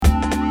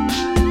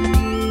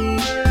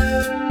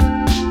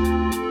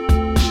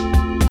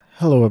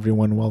Hello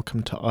everyone,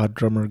 welcome to Odd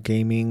Drummer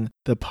Gaming,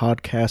 the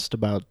podcast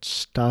about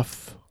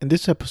stuff. In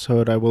this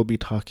episode, I will be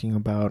talking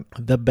about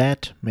The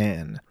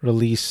Batman,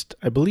 released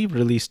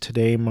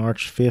today,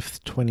 March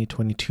 5th,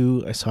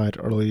 2022. I saw it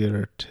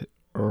earlier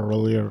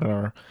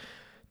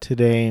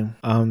today.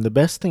 The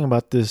best thing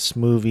about this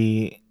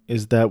movie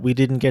is that we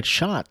didn't get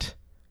shot.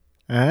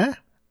 That's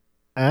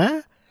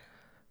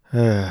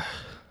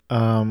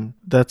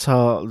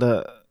all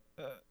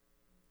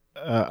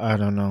I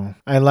don't know.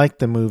 I like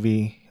the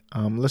movie.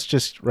 Let's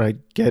just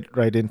get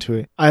right into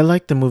it. I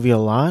like the movie a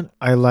lot.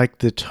 I like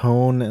the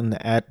tone and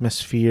the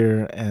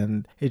atmosphere,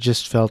 and it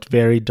just felt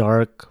very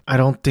dark. I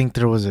don't think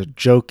there was a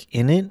joke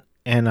in it,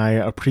 and I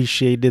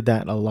appreciated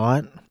that a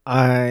lot.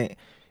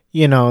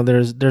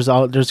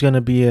 There's going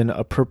to be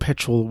a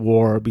perpetual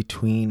war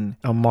between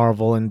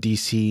Marvel and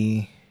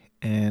DC.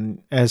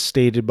 And as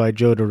stated by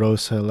Joe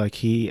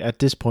DeRosa, at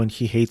this point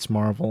he hates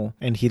Marvel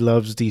and he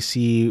loves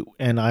DC,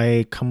 and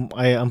I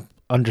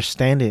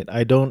understand it.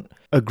 I don't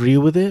agree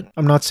with it.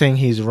 I'm not saying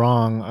he's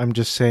wrong. I'm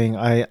just saying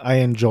I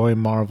enjoy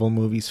Marvel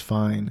movies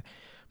fine.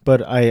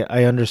 But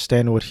I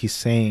understand what he's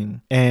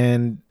saying.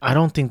 And I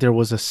don't think there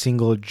was a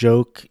single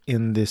joke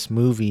in this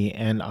movie.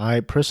 And I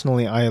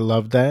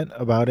love that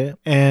about it.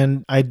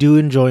 And I do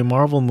enjoy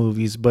Marvel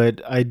movies, but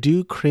I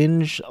do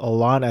cringe a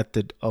lot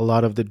at a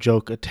lot of the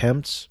joke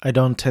attempts. I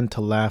don't tend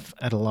to laugh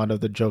at a lot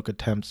of the joke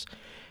attempts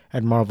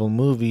at Marvel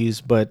movies,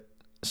 but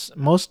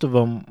most of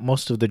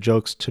the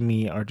jokes to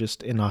me are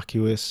just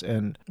innocuous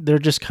and they're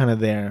just kind of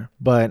there.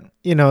 But,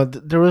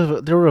 there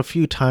were a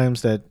few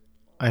times that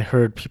I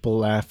heard people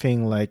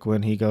laughing, like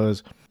when he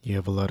goes, "You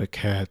have a lot of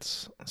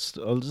cats."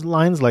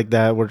 Lines like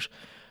that, which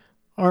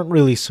aren't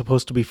really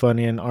supposed to be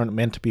funny and aren't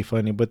meant to be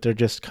funny, but they're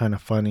just kind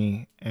of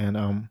funny.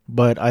 And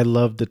but I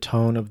love the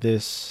tone of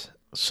this.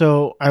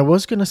 So I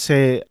was gonna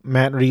say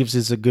Matt Reeves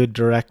is a good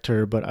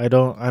director, but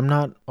I'm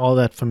not all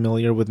that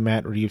familiar with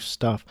Matt Reeves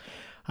stuff.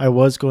 I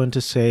was going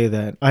to say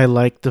that I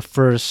like the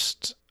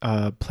first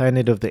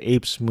Planet of the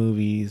Apes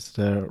movies,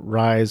 the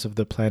Rise of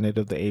the Planet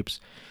of the Apes,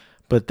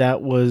 but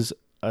that was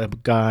a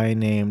guy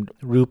named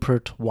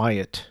Rupert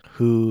Wyatt,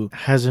 who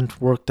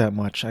hasn't worked that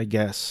much, I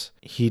guess.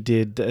 He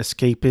did The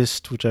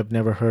Escapist, which I've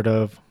never heard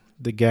of,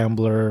 The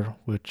Gambler,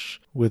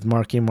 which with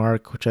Marky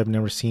Mark, which I've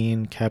never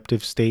seen,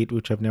 Captive State,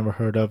 which I've never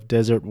heard of,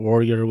 Desert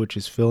Warrior, which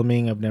is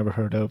filming, I've never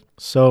heard of.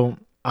 So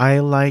I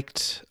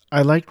liked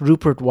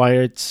Rupert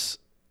Wyatt's.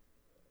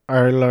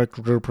 I liked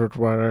Rupert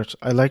Wyatt's.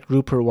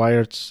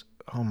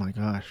 Oh my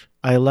gosh.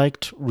 I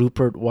liked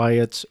Rupert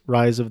Wyatt's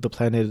Rise of the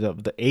Planet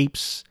of the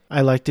Apes. I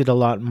liked it a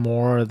lot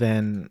more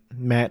than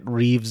Matt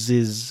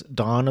Reeves's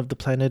Dawn of the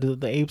Planet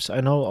of the Apes.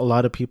 I know a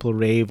lot of people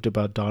raved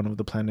about Dawn of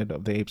the Planet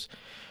of the Apes,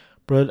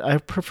 but I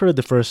preferred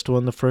the first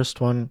one. The first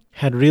one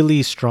had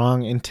really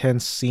strong,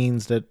 intense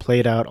scenes that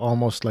played out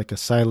almost like a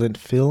silent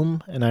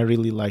film, and I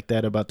really liked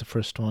that about the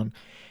first one.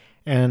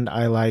 And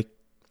I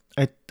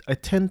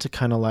tend to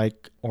kind of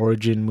like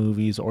origin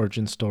movies,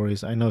 origin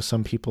stories. I know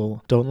some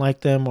people don't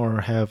like them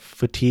or have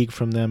fatigue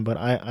from them, but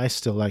I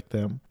still like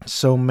them.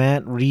 So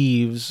Matt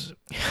Reeves,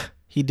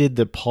 he did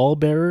The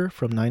Pallbearer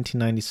from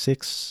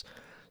 1996,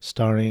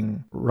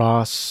 starring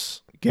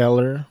Ross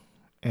Geller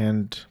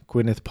and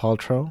Gwyneth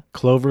Paltrow.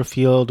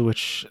 Cloverfield,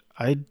 which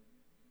I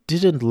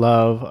didn't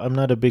love. I'm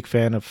not a big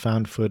fan of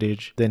found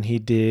footage. Then he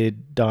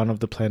did Dawn of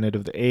the Planet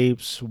of the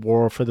Apes,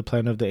 War for the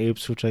Planet of the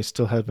Apes, which I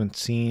still haven't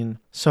seen.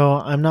 So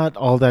I'm not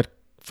all that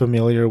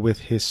familiar with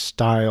his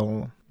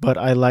style, but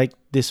I liked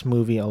this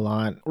movie a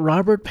lot.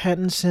 Robert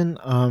Pattinson,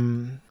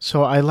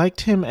 so I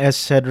liked him as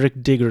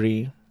Cedric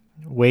Diggory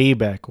way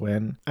back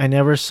when. I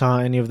never saw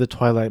any of the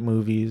Twilight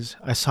movies.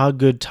 I saw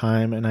Good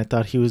Time, and I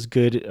thought he was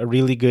good,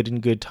 really good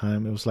in Good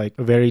Time. It was like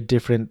a very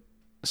different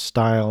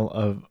style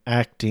of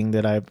acting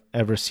that I've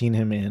ever seen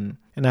him in.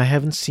 And I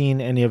haven't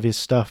seen any of his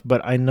stuff, but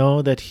I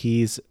know that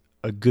he's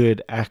a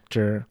good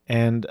actor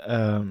and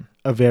a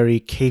very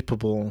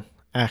capable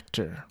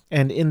actor.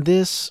 And in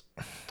this,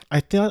 I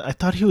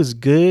thought he was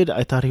good.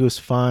 I thought he was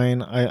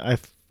fine. I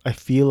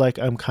feel like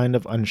I'm kind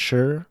of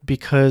unsure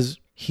because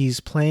he's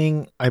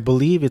playing, I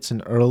believe it's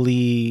an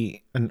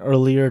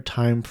earlier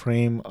time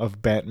frame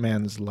of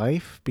Batman's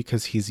life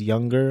because he's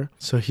younger.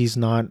 So he's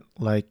not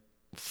like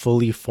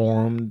fully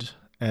formed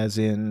as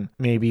in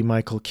maybe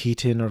Michael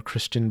Keaton or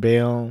Christian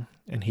Bale,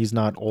 and he's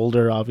not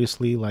older,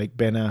 obviously, like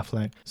Ben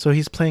Affleck. So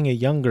he's playing a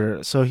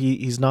younger, so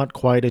he's not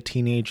quite a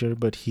teenager,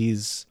 but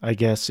he's, I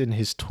guess, in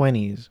his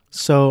 20s.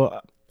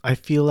 So I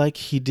feel like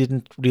he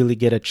didn't really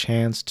get a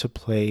chance to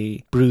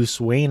play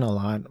Bruce Wayne a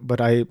lot, but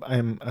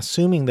I'm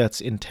assuming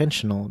that's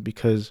intentional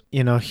because,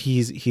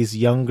 he's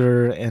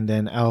younger, and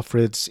then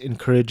Alfred's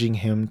encouraging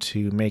him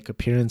to make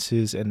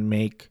appearances and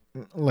make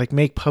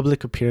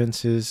public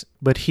appearances,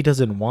 but he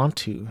doesn't want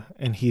to.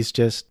 And he's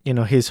just,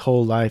 his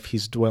whole life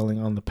he's dwelling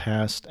on the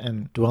past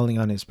and dwelling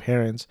on his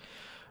parents.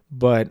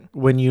 But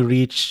when you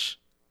reach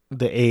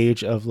the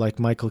age of like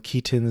Michael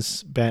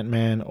Keaton's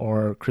Batman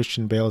or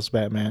Christian Bale's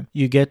Batman,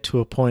 you get to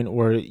a point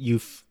where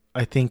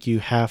I think you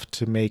have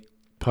to make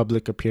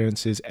public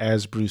appearances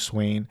as Bruce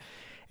Wayne.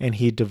 and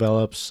he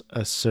develops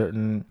a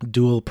certain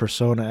dual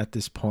persona at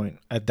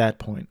that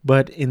point.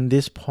 But in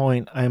this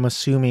point, I'm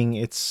assuming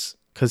it's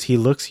because he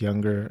looks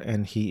younger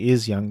and he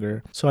is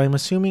younger. So I'm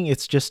assuming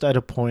it's just at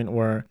a point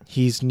where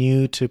he's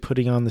new to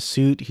putting on the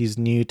suit, he's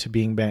new to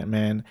being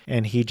Batman,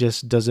 and he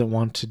just doesn't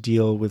want to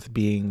deal with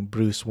being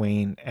Bruce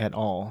Wayne at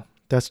all.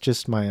 That's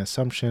just my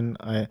assumption.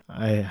 I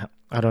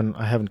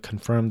haven't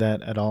confirmed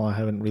that at all. I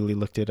haven't really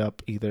looked it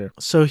up either.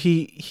 So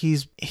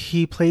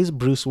he plays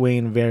Bruce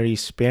Wayne very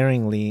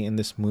sparingly in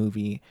this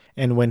movie,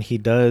 and when he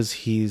does,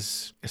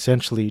 he's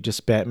essentially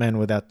just Batman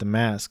without the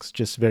masks,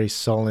 just very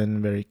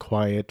sullen, very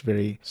quiet,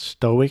 very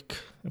stoic.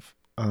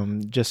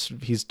 Just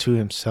he's to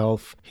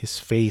himself. His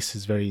face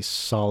is very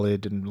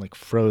solid and like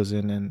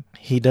frozen, and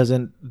he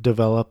doesn't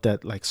develop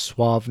that like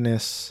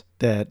suaveness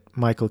that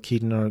Michael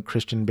Keaton or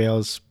Christian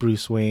Bale's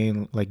Bruce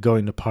Wayne, like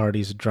going to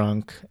parties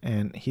drunk,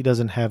 and he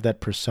doesn't have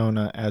that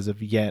persona as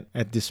of yet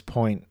at this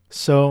point.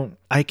 So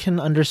I can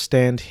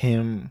understand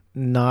him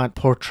not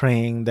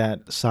portraying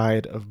that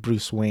side of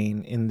Bruce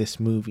Wayne in this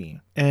movie.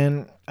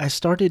 And I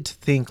started to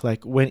think,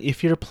 like,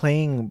 if you're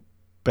playing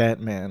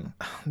Batman,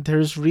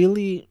 there's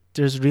really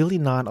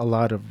not a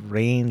lot of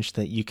range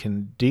that you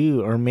can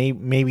do, or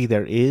maybe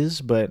there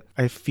is, but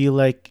I feel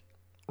like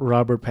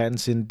Robert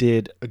Pattinson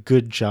did a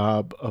good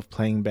job of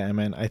playing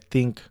Batman. I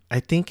think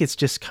it's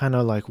just kind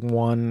of like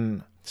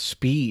one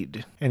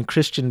speed, and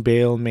Christian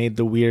Bale made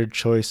the weird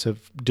choice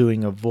of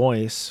doing a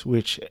voice,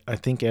 which I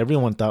think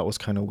everyone thought was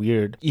kind of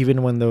weird.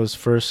 Even when those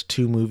first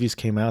two movies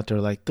came out, they're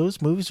like, those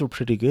movies were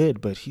pretty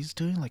good, but he's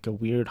doing like a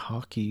weird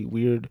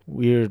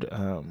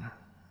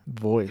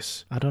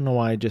voice. I don't know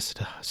why I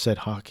just said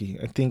hockey.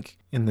 I think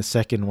in the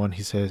second one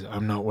he says,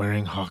 I'm not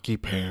wearing hockey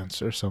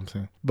pants or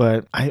something.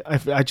 But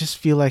I just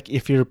feel like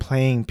if you're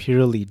playing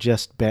purely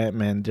just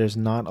Batman, there's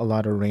not a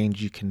lot of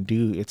range you can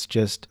do. It's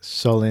just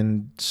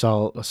sullen,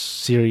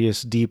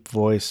 serious, deep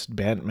voiced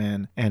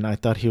Batman. And I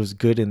thought he was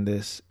good in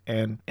this.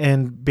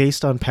 And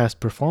based on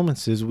past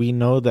performances, we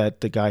know that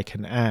the guy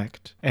can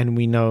act, and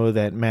we know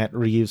that Matt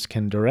Reeves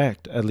can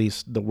direct. At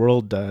least the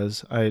world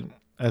does.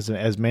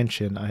 As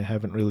mentioned, I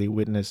haven't really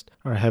witnessed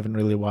or I haven't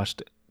really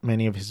watched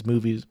many of his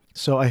movies.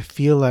 So I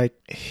feel like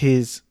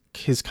his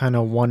kind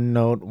of one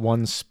note,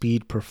 one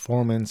speed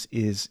performance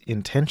is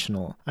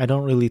intentional. I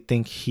don't really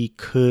think he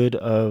could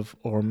have,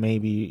 or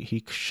maybe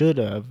he should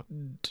have,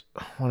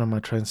 what am I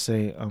trying to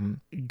say,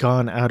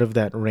 gone out of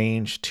that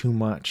range too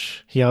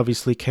much. He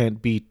obviously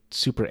can't be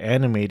super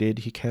animated.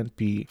 He can't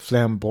be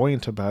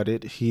flamboyant about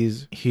it.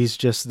 He's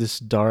just this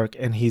dark,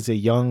 and he's a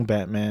young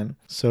Batman,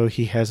 so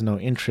he has no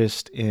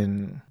interest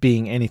in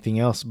being anything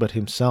else but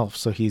himself.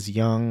 So he's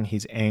young,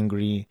 he's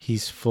angry,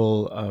 he's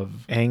full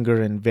of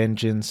anger and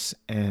vengeance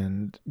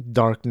and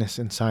darkness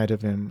inside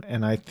of him.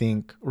 And I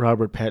think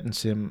Robert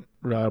Pattinson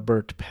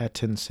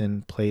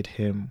played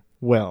him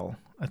well.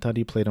 I thought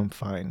he played him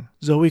fine.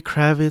 Zoe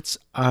Kravitz,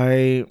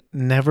 I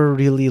never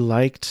really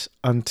liked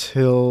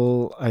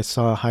until I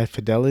saw High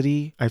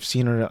Fidelity. I've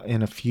seen her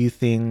in a few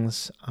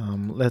things.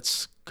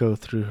 Let's go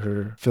through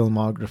her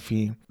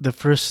filmography. The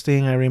first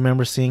thing I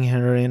remember seeing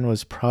her in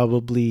was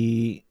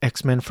probably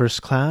X-Men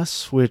First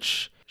Class,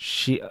 which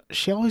she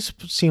always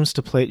seems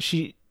to play.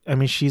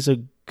 She's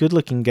a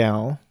good-looking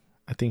gal.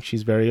 I think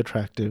she's very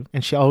attractive,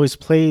 and she always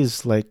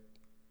plays like,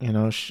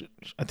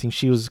 I think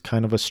she was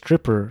kind of a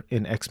stripper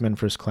in X-Men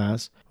First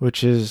Class,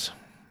 which is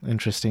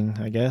interesting,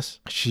 I guess.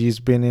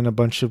 She's been in a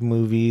bunch of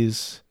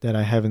movies that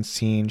I haven't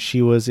seen.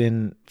 She was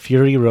in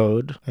Fury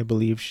Road. I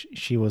believe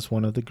she was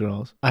one of the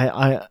girls.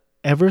 I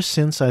ever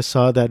since I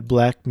saw that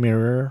Black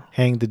Mirror,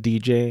 Hang the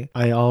DJ,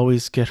 I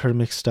always get her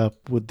mixed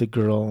up with the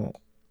girl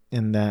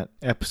in that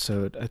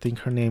episode. I think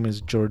her name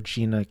is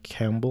Georgina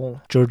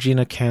Campbell.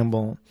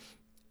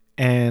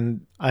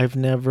 And I've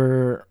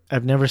never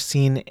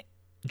seen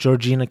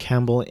Georgina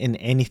Campbell in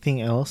anything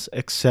else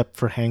except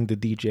for Hang the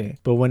DJ.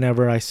 But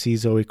whenever I see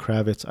Zoe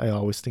Kravitz, I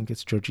always think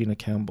it's Georgina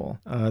Campbell.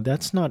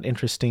 That's not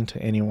interesting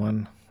to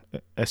anyone,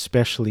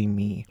 especially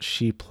me.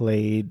 She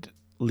played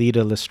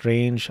Lita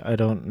Lestrange. I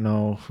don't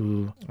know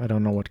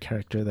what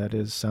character that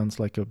is. Sounds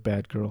like a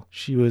bad girl.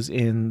 She was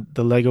in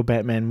the Lego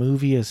Batman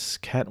movie as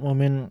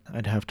Catwoman.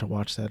 I'd have to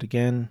watch that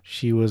again.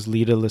 She was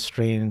Lita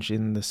Lestrange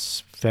in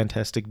this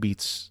Fantastic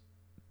Beasts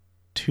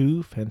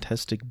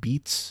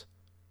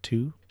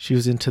 2. She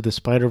was into the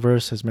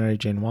Spider-Verse as Mary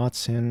Jane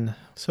Watson.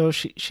 So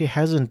she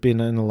hasn't been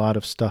in a lot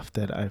of stuff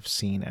that I've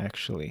seen,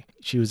 actually.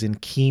 She was in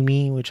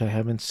Kimi, which I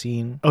haven't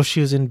seen. Oh, she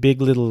was in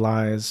Big Little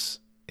Lies.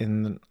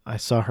 I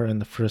saw her in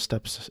the first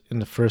episode, in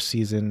the first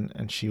season,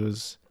 and she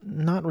was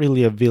not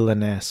really a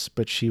villainess,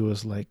 but she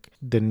was like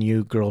the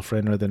new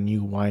girlfriend or the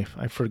new wife.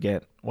 I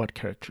forget what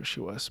character she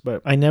was,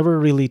 but I never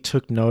really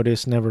took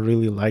notice, never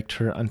really liked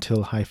her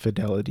until High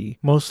Fidelity.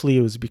 Mostly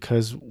it was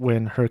because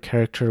when her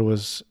character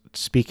was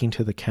speaking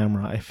to the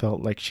camera, I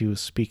felt like she was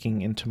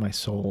speaking into my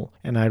soul,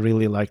 and I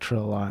really liked her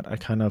a lot. I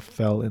kind of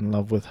fell in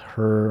love with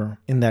her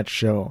in that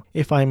show,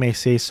 if I may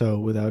say so,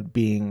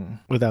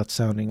 without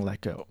sounding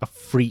like a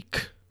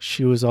freak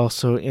She was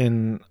also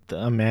in the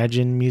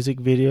Imagine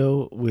music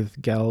video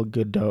with Gal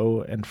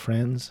Gadot and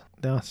friends.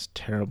 That was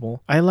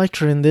terrible. I liked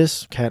her in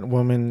this.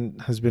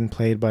 Catwoman has been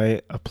played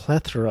by a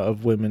plethora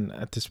of women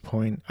at this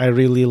point. I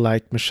really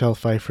liked Michelle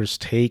Pfeiffer's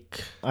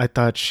take. I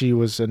thought she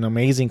was an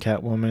amazing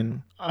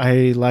Catwoman.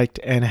 I liked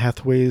Anne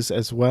Hathaway's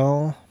as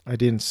well. I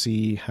didn't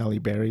see Halle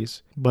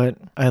Berry's, but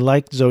I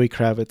liked Zoe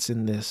Kravitz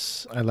in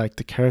this. I liked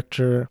the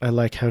character. I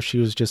like how she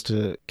was just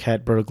a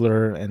cat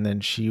burglar, and then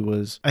she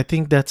was. I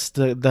think that's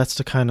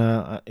the kind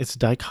of it's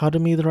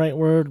dichotomy, the right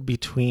word,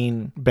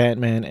 between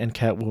Batman and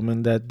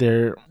Catwoman, that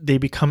they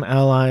become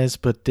allies,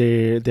 but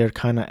they're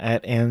kind of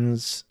at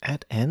ends.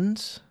 At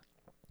ends?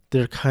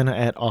 They're kind of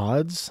at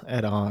odds.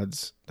 At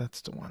odds.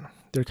 That's the one.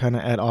 They're kind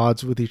of at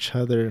odds with each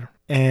other.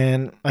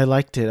 And I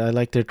liked it. I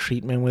liked their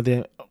treatment with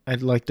it. I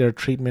liked their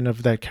treatment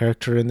of that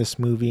character in this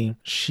movie.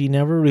 She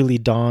never really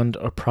donned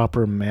a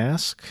proper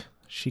mask.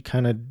 She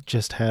kind of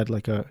just had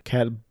like a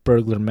cat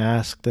burglar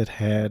mask that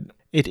had...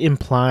 It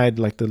implied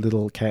like the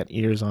little cat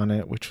ears on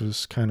it, which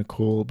was kind of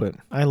cool. But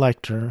I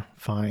liked her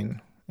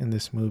fine in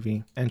this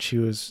movie. And she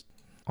was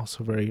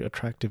also very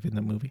attractive in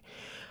the movie.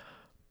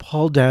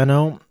 Paul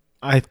Dano,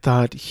 I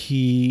thought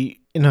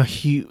he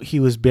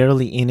was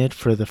barely in it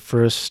for the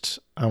first,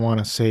 I want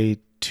to say,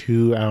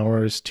 2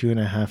 hours,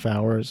 2.5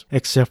 hours,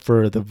 except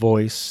for the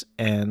voice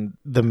and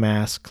the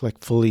mask,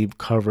 like fully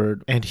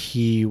covered. And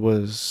it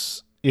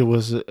was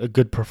a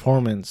good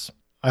performance.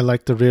 I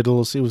liked the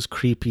riddles. It was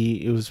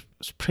creepy. It was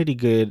pretty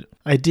good.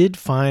 I did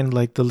find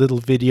like the little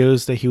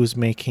videos that he was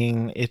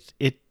making,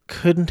 it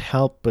couldn't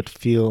help but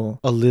feel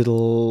a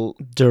little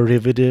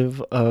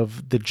derivative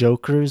of the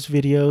Joker's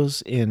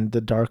videos in The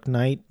Dark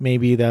Knight.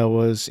 Maybe that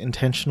was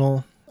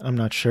intentional. I'm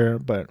not sure,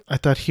 but I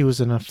thought he was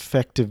an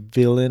effective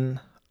villain.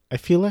 I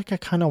feel like I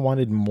kind of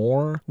wanted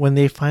more. When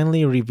they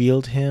finally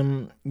revealed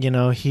him,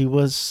 he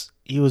was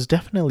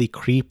definitely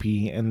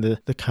creepy, and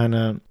the kind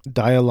of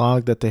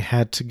dialogue that they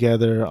had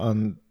together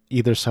on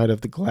either side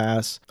of the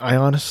glass, I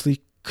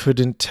honestly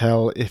couldn't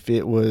tell if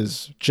it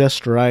was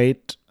just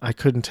right. I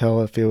couldn't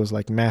tell if it was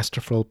like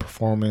masterful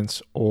performance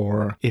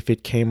or if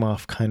it came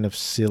off kind of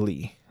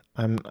silly.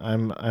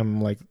 I'm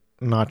like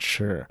not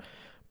sure.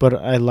 But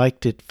I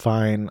liked it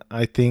fine.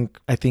 I think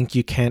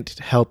you can't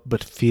help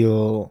but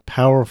feel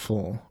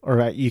powerful,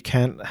 or you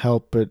can't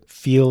help but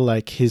feel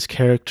like his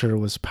character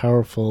was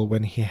powerful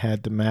when he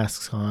had the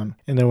masks on.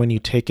 And then when you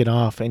take it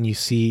off and you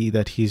see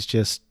that he's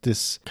just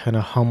this kind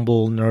of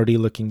humble, nerdy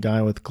looking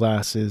guy with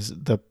glasses,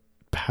 the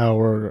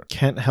power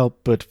can't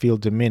help but feel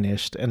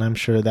diminished, and I'm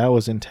sure that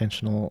was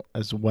intentional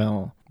as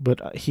well.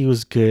 But he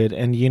was good,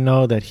 and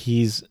that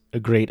he's a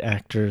great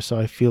actor, so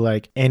I feel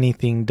like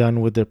anything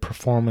done with the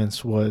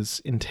performance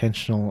was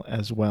intentional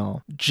as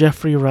well.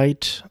 Jeffrey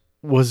Wright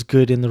was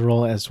good in the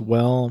role as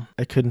well.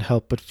 I couldn't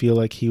help but feel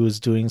like he was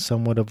doing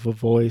somewhat of a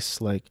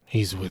voice, like,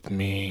 he's with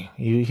me.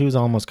 He was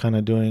almost kind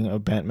of doing a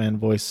Batman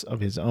voice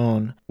of his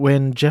own.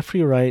 When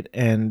Jeffrey Wright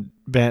and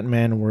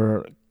Batman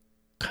were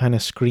kind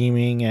of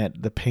screaming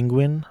at the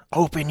Penguin,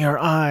 "Open your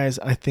eyes!"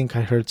 I think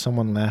I heard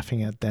someone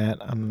laughing at that.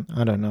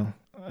 I don't know.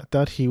 I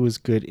thought he was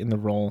good in the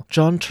role.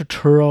 John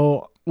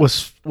Turturro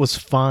was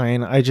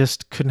fine. I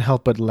just couldn't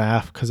help but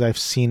laugh because I've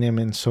seen him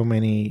in so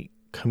many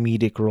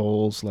comedic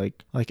roles,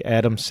 like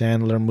Adam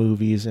Sandler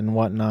movies and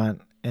whatnot,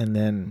 and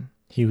then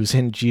he was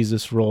in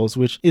Jesus roles,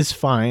 which is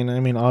fine. I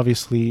mean,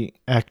 obviously,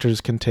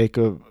 actors can take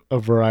a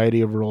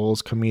variety of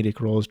roles, comedic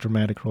roles,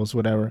 dramatic roles,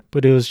 whatever.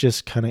 But it was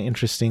just kind of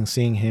interesting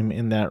seeing him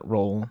in that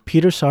role.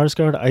 Peter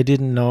Sarsgaard, I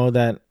didn't know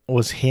that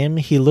was him.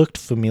 He looked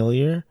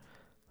familiar.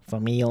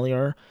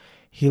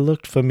 He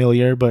looked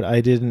familiar, but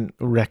I didn't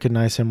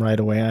recognize him right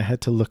away. I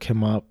had to look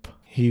him up.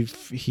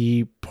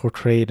 He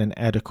portrayed an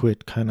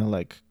adequate kind of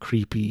like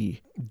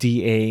creepy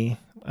DA,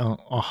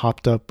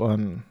 hopped up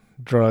on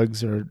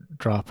drugs or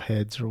drop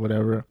heads or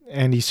whatever.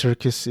 Andy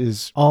Serkis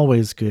is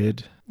always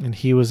good, and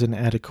he was an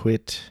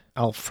adequate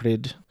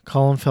Alfred.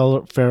 Colin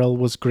Farrell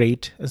was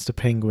great as the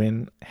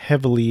Penguin,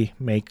 heavily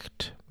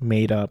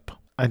made up.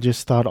 I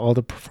just thought all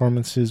the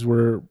performances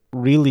were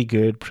really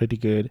good, pretty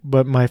good.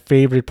 But my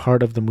favorite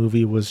part of the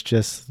movie was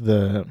just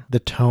the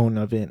tone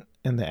of it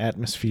and the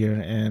atmosphere,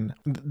 and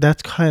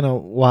that's kind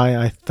of why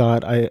I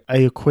thought I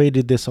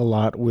equated this a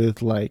lot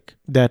with like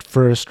that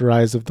first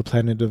Rise of the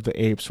Planet of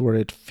the Apes, where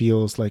it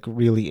feels like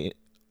really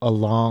a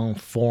long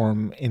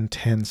form,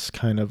 intense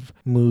kind of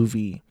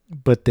movie.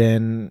 But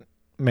then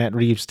Matt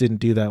Reeves didn't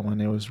do that one.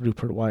 It was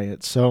Rupert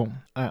Wyatt. So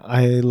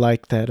I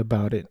like that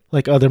about it.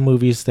 Like other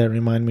movies that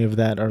remind me of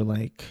that are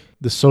like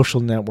The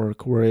Social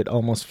Network, where it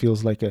almost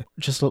feels like a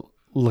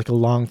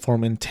long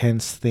form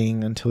intense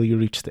thing until you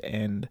reach the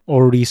end.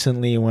 Or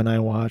recently when I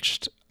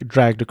watched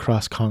Dragged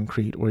Across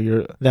Concrete,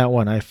 where that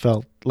one I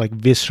felt like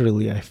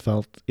viscerally, I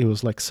felt it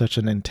was like such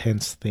an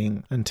intense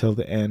thing until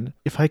the end.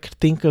 If I could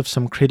think of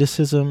some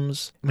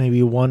criticisms,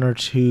 maybe one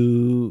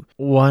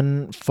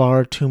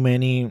far too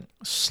many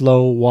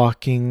slow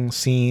walking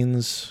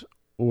scenes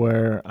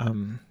where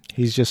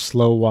He's just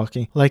slow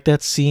walking. Like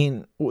that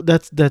scene,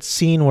 that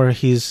scene where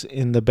he's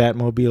in the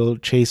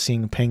Batmobile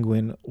chasing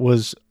Penguin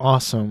was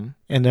awesome.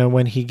 And then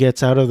when he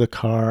gets out of the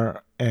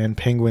car and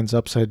Penguin's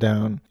upside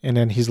down, and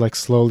then he's like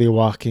slowly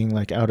walking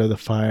like out of the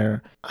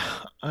fire,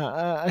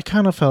 I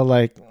kind of felt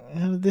like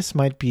this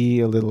might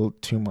be a little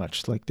too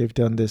much. Like they've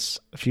done this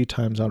a few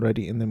times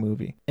already in the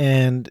movie.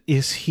 And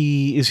is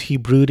he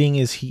brooding?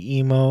 Is he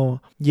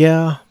emo?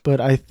 Yeah,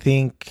 but I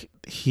think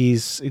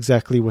he's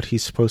exactly what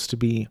he's supposed to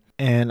be.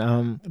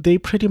 And they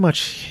pretty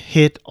much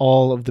hit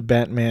all of the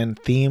Batman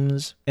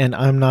themes. And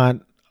I'm not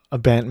a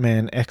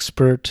Batman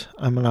expert.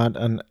 I'm not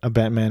a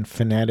Batman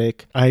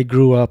fanatic. I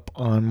grew up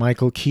on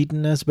Michael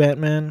Keaton as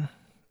Batman,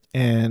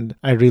 and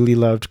I really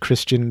loved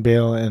Christian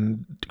Bale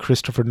and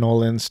Christopher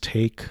Nolan's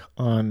take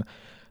on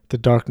the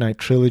Dark Knight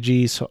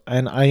trilogy.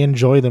 And I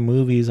enjoy the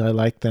movies, I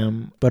like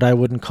them, but I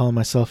wouldn't call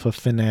myself a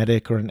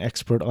fanatic or an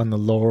expert on the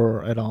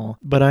lore at all.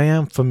 But I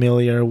am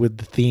familiar with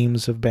the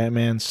themes of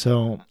Batman,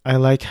 so I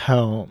like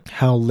how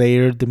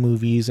layered the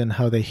movies and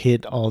how they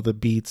hit all the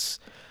beats,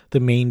 the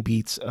main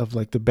beats of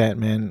like the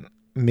Batman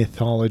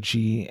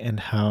mythology, and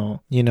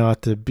how, you know,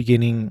 at the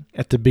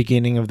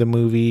beginning of the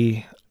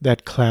movie,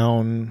 that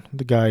clown,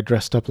 the guy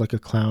dressed up like a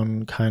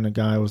clown kind of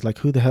guy, was like,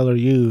 "Who the hell are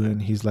you?"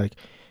 And he's like,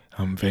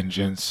 "I'm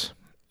vengeance."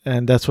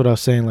 And that's what I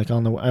was saying. Like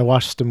I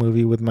watched the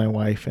movie with my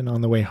wife, and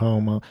on the way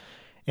home,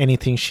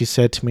 anything she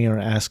said to me or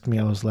asked me,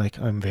 I was like,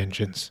 "I'm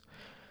vengeance."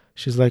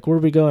 She's like, "Where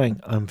are we going?"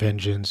 "I'm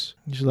vengeance."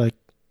 She's like,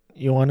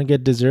 "You want to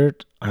get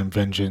dessert?" "I'm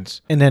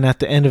vengeance." And then at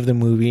the end of the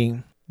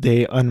movie,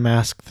 they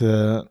unmask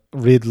the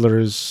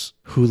Riddler's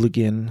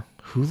hoodlum,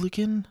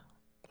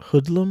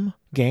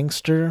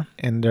 gangster,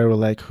 and they were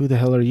like, "Who the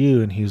hell are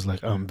you?" And he was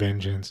like, "I'm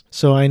vengeance."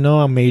 So I know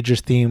a major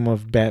theme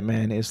of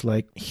Batman is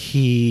like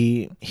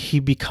he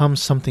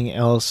becomes something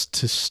else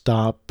to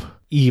stop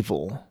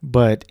evil,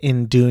 but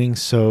in doing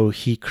so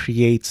he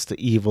creates the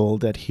evil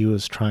that he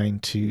was trying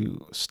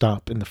to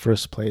stop in the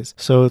first place.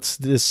 So it's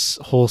this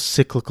whole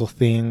cyclical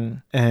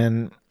thing,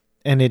 and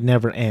it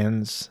never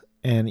ends.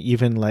 And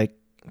even like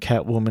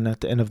Catwoman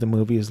at the end of the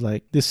movie is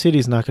like, "This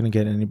city's not going to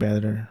get any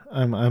better.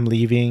 I'm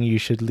leaving. You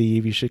should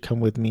leave. You should come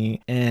with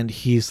me." And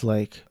he's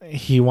like,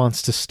 he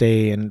wants to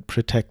stay and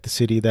protect the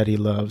city that he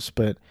loves,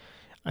 but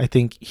I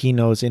think he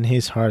knows in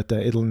his heart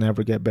that it'll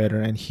never get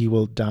better and he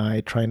will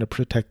die trying to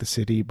protect the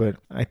city. But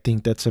I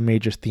think that's a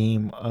major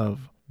theme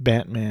of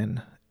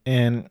Batman.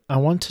 And I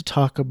want to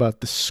talk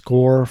about the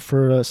score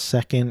for a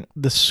second.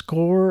 The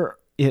score,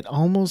 it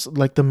almost,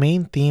 like the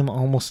main theme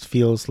almost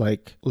feels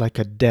like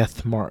a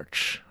death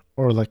march,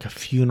 or like a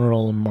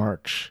funeral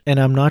march. And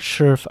I'm not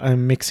sure if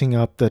I'm mixing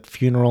up that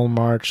funeral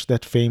march,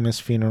 that famous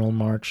funeral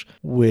march,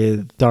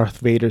 with Darth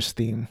Vader's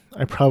theme.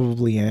 I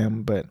probably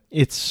am, but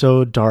it's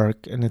so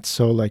dark and it's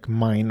so like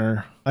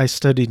minor. I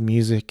studied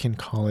music in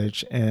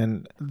college,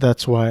 and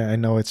that's why I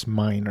know it's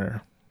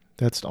minor.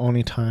 That's the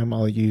only time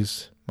I'll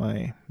use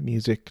my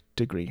music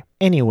degree.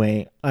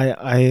 Anyway,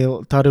 I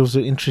thought it was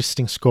an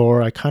interesting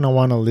score. I kind of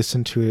want to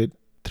listen to it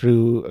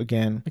through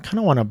again. I kind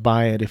of want to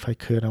buy it if I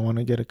could. I want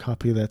to get a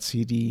copy of that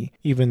CD,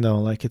 even though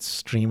like it's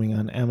streaming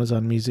on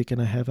Amazon Music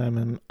and I have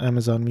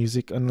Amazon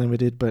Music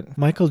Unlimited. But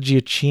Michael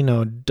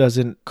Giacchino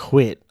doesn't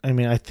quit. I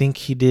mean, I think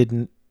he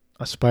did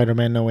a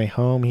Spider-Man No Way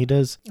Home. He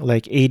does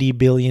like 80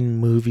 billion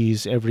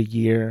movies every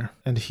year,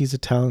 and he's a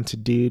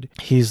talented dude.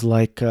 He's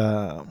like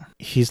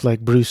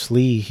Bruce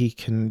Lee. He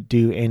can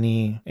do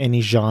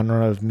any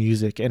genre of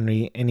music,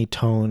 any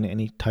tone,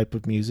 any type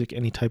of music,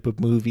 any type of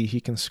movie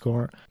he can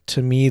score.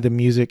 To me, the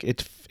music,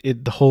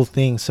 the whole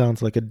thing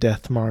sounds like a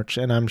death march,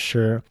 and I'm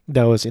sure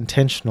that was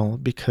intentional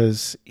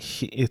because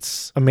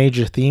it's a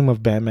major theme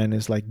of Batman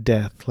is like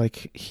death.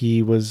 Like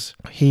his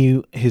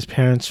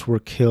parents were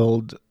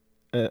killed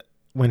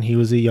when he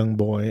was a young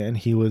boy, and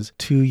he was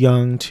too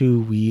young, too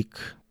weak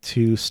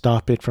to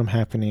stop it from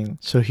happening.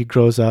 So he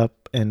grows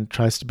up and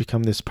tries to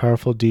become this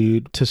powerful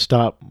dude to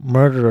stop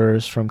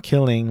murderers from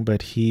killing,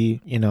 but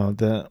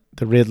the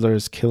Riddler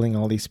is killing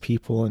all these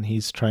people and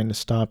he's trying to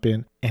stop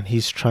it, and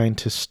he's trying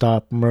to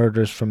stop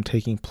murders from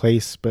taking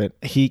place, but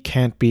he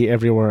can't be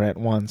everywhere at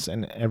once,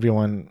 and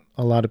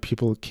a lot of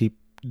people keep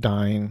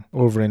dying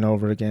over and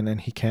over again, and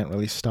he can't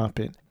really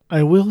stop it.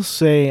 I will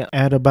say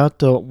at about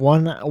the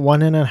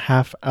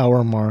 1.5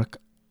 hour mark,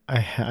 I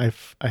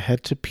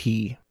had to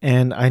pee,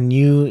 and I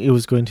knew it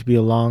was going to be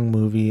a long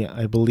movie.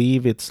 I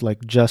believe it's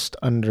like just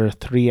under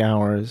 3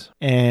 hours,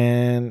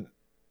 and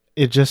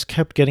it just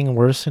kept getting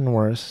worse and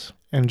worse.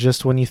 And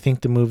just when you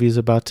think the movie is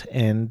about to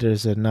end,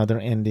 there's another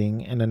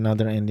ending and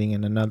another ending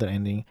and another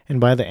ending.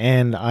 And by the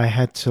end, I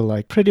had to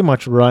like pretty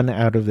much run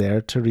out of there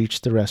to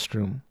reach the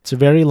restroom. It's a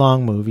very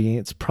long movie.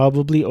 It's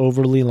probably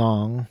over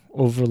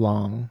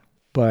long.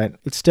 But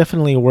it's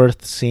definitely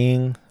worth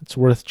seeing. It's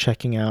worth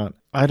checking out.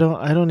 I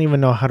don't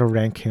even know how to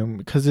rank him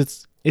because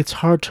it's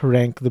hard to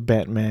rank the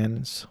Batmen.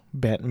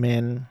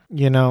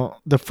 You know,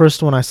 the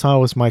first one I saw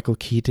was Michael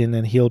Keaton,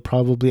 and he'll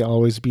probably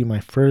always be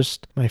my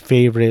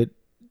favorite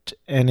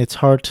and it's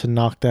hard to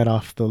knock that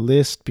off the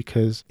list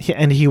because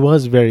he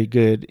was very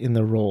good in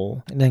the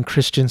role. And then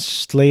Christian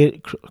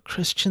Slater.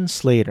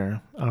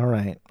 All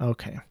right.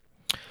 Okay.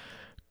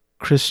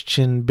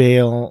 Christian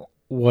Bale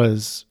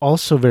was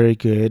also very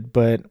good,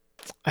 but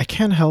I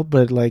can't help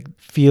but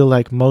feel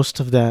like most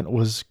of that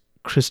was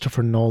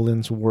Christopher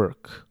Nolan's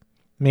work.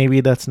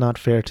 Maybe that's not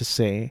fair to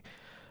say,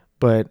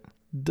 but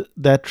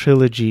that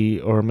trilogy,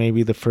 or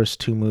maybe the first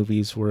two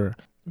movies, were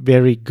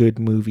very good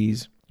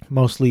movies.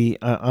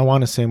 Mostly, I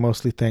want to say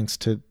mostly thanks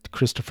to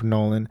Christopher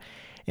Nolan,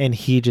 and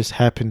he just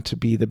happened to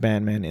be the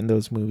Batman in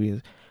those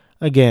movies.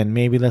 Again,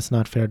 maybe that's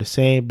not fair to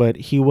say, but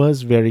he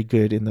was very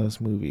good in those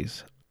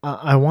movies.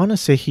 I want to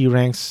say he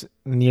ranks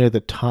near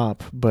the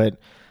top, but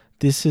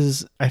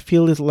I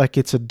feel like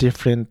it's a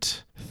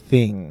different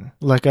thing.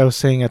 Like I was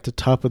saying at the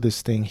top of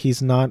this thing,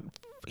 he's not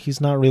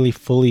really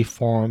fully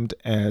formed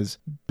as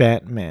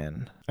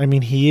Batman. I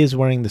mean, he is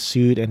wearing the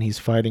suit and he's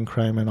fighting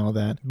crime and all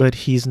that, but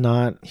he's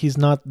not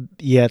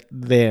yet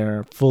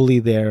fully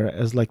there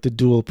as like the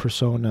dual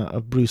persona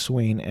of Bruce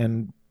Wayne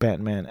and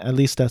Batman. At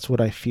least that's what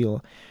I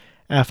feel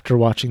after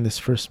watching this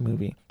first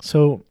movie.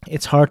 So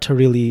it's hard to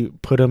really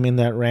put him in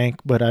that rank,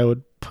 but I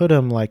would put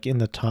him like in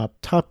the top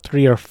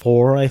 3 or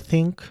 4, I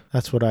think.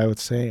 That's what I would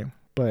say.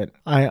 But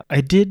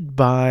I did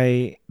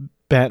buy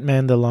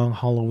Batman The Long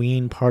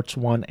Halloween parts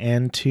 1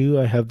 and 2.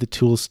 I have the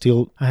two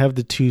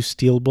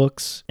steel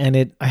books, and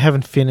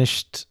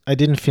I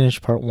didn't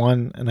finish part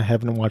 1 and I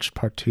haven't watched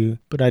part 2,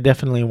 but I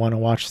definitely want to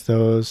watch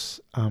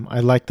those. I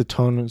like the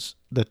tones.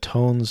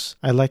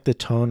 I like the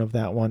tone of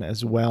that one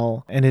as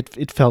well, and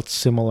it felt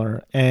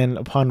similar, and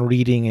upon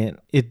reading it,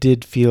 it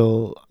did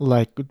feel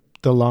like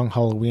The Long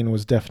Halloween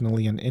was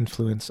definitely an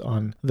influence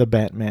on the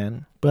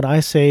Batman. But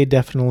I say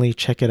definitely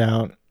check it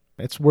out.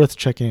 It's worth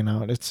checking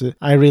out.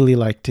 I really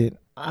liked it.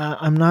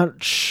 I'm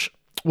not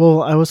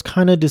well, I was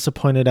kind of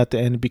disappointed at the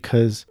end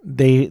because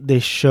they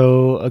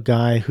show a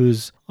guy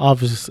who's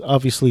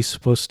obviously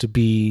supposed to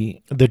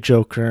be the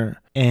Joker,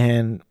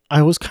 and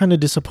I was kind of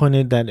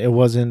disappointed that it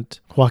wasn't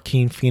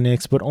Joaquin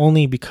Phoenix, but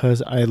only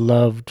because I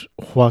loved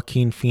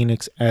Joaquin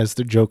Phoenix as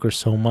the Joker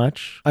so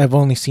much. I've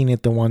only seen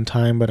it the one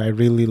time, but I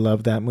really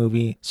love that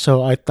movie.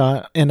 So I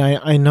thought, and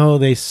I know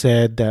they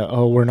said that,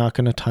 oh, we're not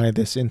going to tie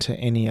this into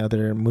any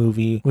other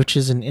movie, which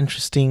is an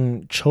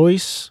interesting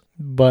choice,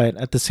 but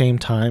at the same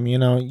time,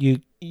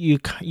 you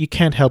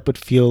can't help but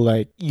feel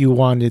like you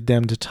wanted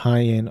them to tie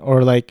in,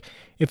 or like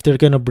if they're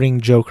going to bring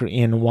Joker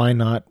in, why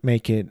not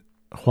make it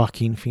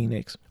Joaquin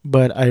Phoenix?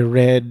 But I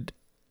read,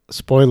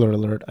 spoiler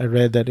alert, I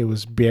read that it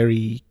was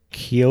Barry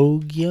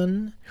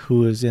Keoghan,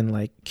 who is in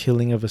like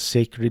Killing of a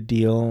Sacred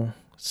Deer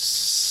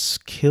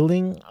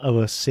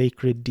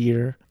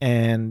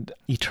and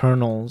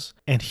Eternals,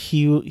 and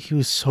he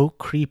was so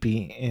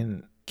creepy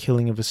in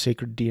Killing of a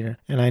Sacred Deer,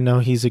 and I know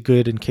he's a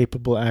good and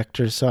capable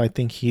actor, so I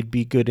think he'd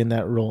be good in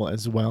that role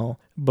as well.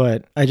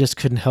 But I just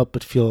couldn't help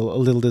but feel a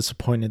little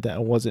disappointed that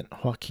it wasn't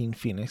Joaquin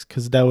Phoenix,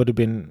 because that would have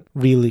been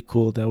really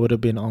cool. That would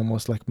have been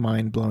almost like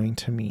mind-blowing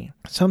to me.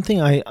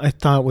 Something I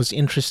thought was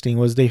interesting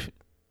was they,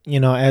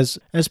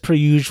 as per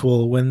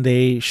usual, when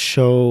they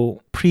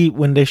show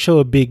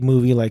a big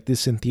movie like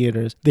this in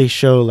theaters, they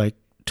show like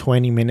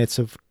 20 minutes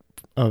of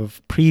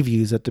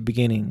previews at the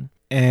beginning.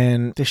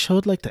 And they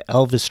showed like the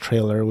Elvis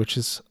trailer, which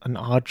is an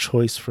odd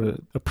choice for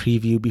a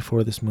preview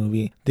before this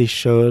movie. They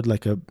showed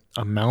like a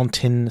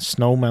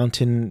snow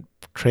mountain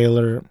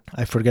trailer.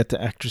 I forget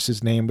the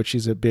actress's name, but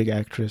she's a big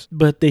actress.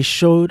 But they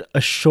showed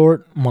a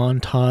short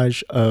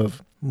montage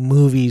of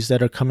movies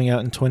that are coming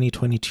out in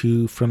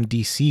 2022 from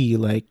DC,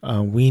 like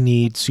We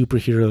Need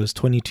Superheroes.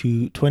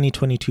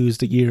 2022 is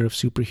the year of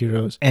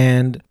superheroes.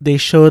 And they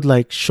showed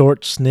like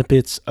short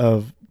snippets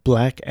of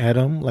Black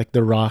Adam, like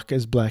The Rock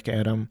as Black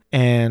Adam,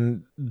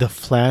 and the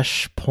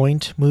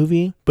Flashpoint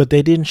movie, but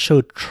they didn't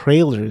show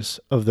trailers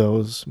of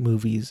those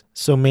movies.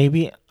 So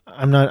maybe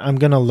I'm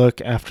gonna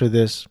look after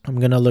this. I'm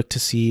gonna look to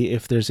see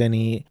if there's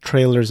any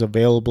trailers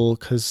available,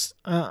 because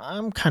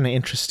I'm kind of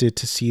interested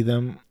to see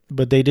them,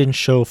 but they didn't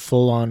show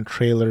full-on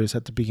trailers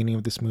at the beginning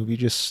of this movie,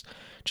 just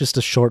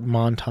a short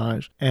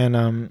montage.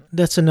 And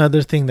that's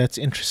another thing that's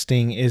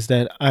interesting, is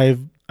that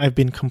I've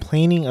been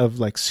complaining of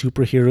like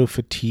superhero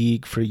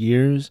fatigue for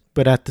years,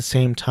 but at the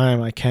same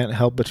time, I can't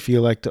help but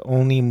feel like the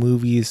only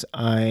movies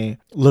I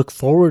look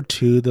forward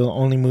to, the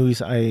only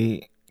movies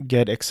I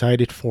get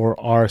excited for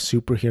are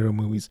superhero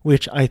movies,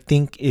 which I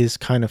think is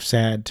kind of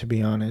sad, to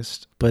be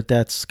honest. But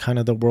that's kind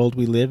of the world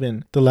we live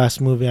in. The last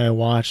movie I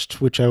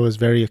watched, which I was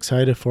very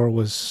excited for,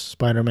 was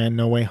Spider-Man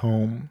No Way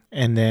Home.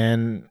 And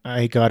then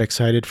I got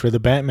excited for the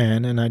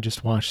Batman and I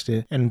just watched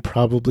it. And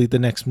probably the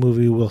next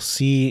movie we'll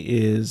see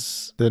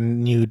is the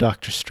new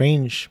Doctor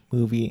Strange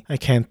movie. I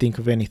can't think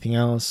of anything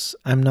else.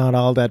 I'm not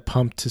all that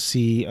pumped to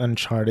see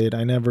Uncharted.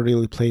 I never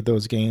really played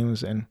those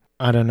games, and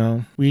I don't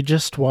know. We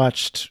just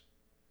watched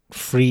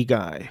Free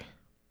Guy.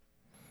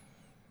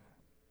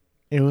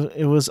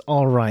 It was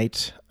all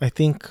right. I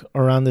think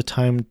around the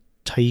time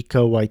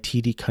Taika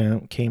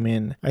Waititi came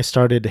in, I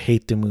started to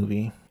hate the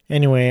movie.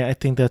 Anyway, I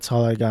think that's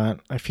all I got.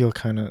 I feel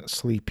kind of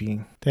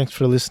sleepy. Thanks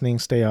for listening.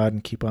 Stay odd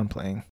and keep on playing.